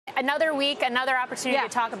Another week, another opportunity to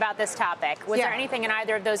talk about this topic. Was there anything in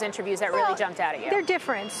either of those interviews that really jumped out at you? They're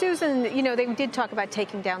different. Susan, they did talk about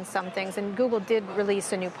taking down some things, and Google did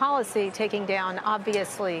release a new policy taking down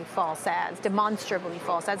obviously false ads, demonstrably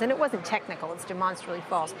false ads, and it wasn't technical, it's demonstrably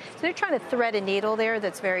false. So they're trying to thread a needle there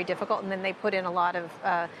that's very difficult, and then they put in a lot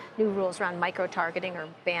of new rules around micro-targeting or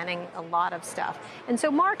banning a lot of stuff. And so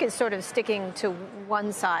Mark is sort of sticking to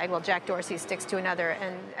one side while Jack Dorsey sticks to another,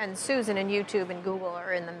 and Susan and YouTube and Google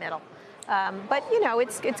are in the middle. But,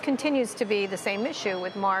 it continues to be the same issue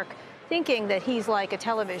with Mark thinking that he's like a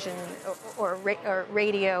television or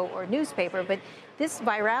radio or newspaper, but this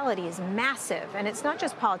virality is massive, and it's not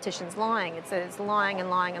just politicians lying. It's lying and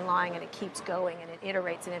lying and lying, and it keeps going, and it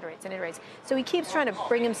iterates and iterates and iterates. So he keeps trying to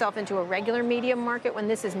bring himself into a regular media market when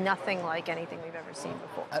this is nothing like anything we've ever seen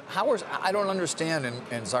before. I don't understand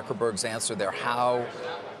in Zuckerberg's answer there how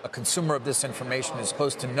a consumer of this information is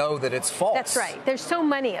supposed to know that it's false. That's right. There's so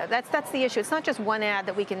many. That's the issue. It's not just one ad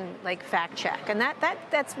that we can fact check, and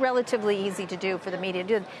that's relatively easy to do for the media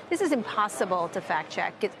to do. This is impossible to fact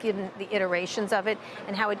check given the iterations of it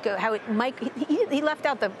and how it might. He left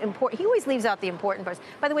out the important. He always leaves out the important parts.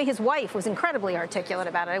 By the way, his wife was incredibly articulate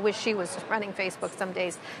about it. I wish she was running Facebook some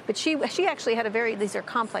days, but she actually had these are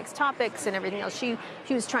complex topics and everything else. She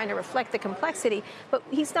was trying to reflect the complexity, but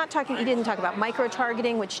he's not talking. He didn't talk about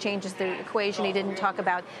micro-targeting, which changes the equation. He didn't talk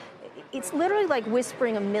about. It's literally like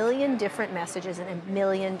whispering a million different messages in a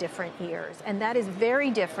million different ears, and that is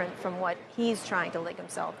very different from what he's trying to link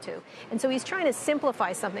himself to. And so he's trying to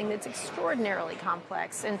simplify something that's extraordinarily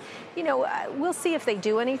complex. And we'll see if they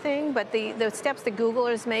do anything, but the steps that Google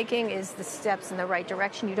is making is the steps in the right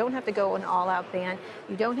direction. You don't have to go an all-out ban.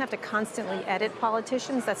 You don't have to constantly edit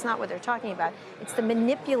politicians. That's not what they're talking about. It's the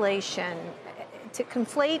manipulation. To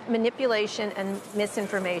conflate manipulation and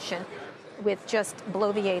misinformation with just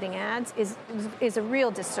bloviating ads is a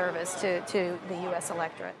real disservice to the U.S.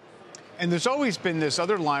 electorate. And there's always been this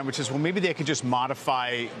other line, which is, well, maybe they could just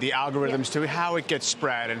modify the algorithms to how it gets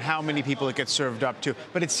spread and how many people it gets served up to.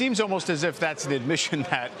 But it seems almost as if that's an admission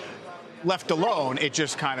that, left alone, it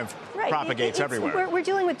just kind of propagates everywhere. We're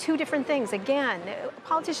dealing with two different things. Again,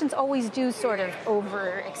 politicians always do sort of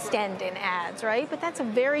overextend in ads, right? But that's a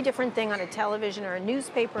very different thing on a television or a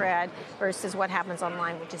newspaper ad versus what happens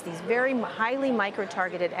online, which is these very highly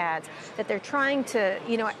micro-targeted ads that they're trying to,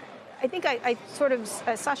 I think I sort of,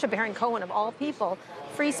 Sacha Baron Cohen of all people,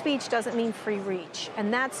 free speech doesn't mean free reach.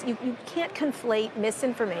 And that's, you can't conflate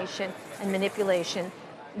misinformation and manipulation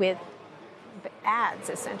with ads,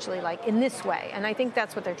 essentially, like in this way. And I think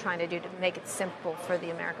that's what they're trying to do to make it simple for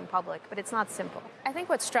the American public, but it's not simple. I think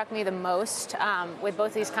what struck me the most with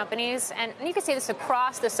both these companies, and you could say this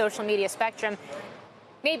across the social media spectrum,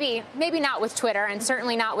 maybe not with Twitter and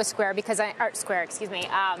certainly not with Square, with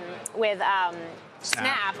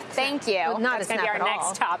Snap. Thank you. Well, that's going to be our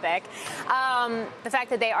next topic. The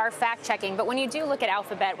fact that they are fact-checking. But when you do look at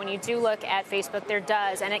Alphabet, when you do look at Facebook, there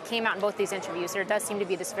does, and it came out in both these interviews, there does seem to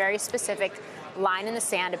be this very specific line in the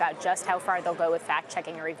sand about just how far they'll go with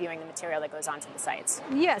fact-checking or reviewing the material that goes onto the sites.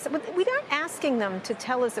 Yes, but we're not asking them to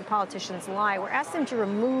tell us that politicians lie. We're asking them to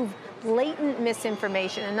remove blatant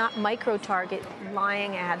misinformation and not micro-target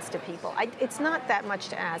lying ads to people. It's not that much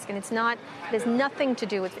to ask, and it has nothing to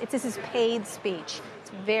do with, this is paid speech.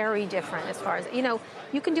 It's very different as far as,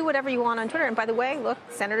 you can do whatever you want on Twitter. And by the way, look,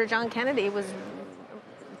 Senator John Kennedy was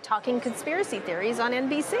talking conspiracy theories on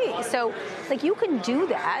NBC. So, you can do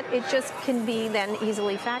that. It just can be then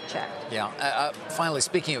easily fact-checked. Yeah. Finally,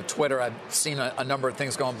 speaking of Twitter, I've seen a number of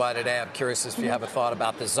things going by today. I'm curious if you have a thought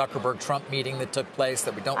about the Zuckerberg-Trump meeting that took place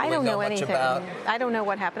that we don't really know much about. I don't know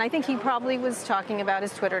what happened. I think he probably was talking about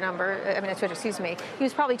his Twitter number. He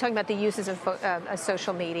was probably talking about the uses of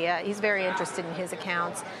social media. He's very interested in his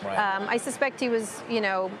accounts. Right. I suspect he was,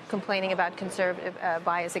 complaining about conservative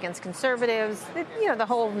bias against conservatives. The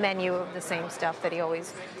whole menu of the same stuff that he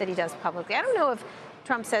does publicly. I don't know if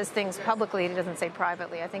Trump says things publicly he doesn't say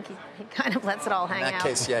privately. I think he kind of lets it all hang out. In that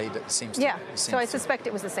case, yeah, he seems to. Yeah, so I suspect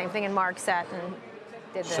it was the same thing, and Mark sat and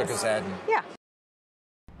did this. Shook his head. Yeah.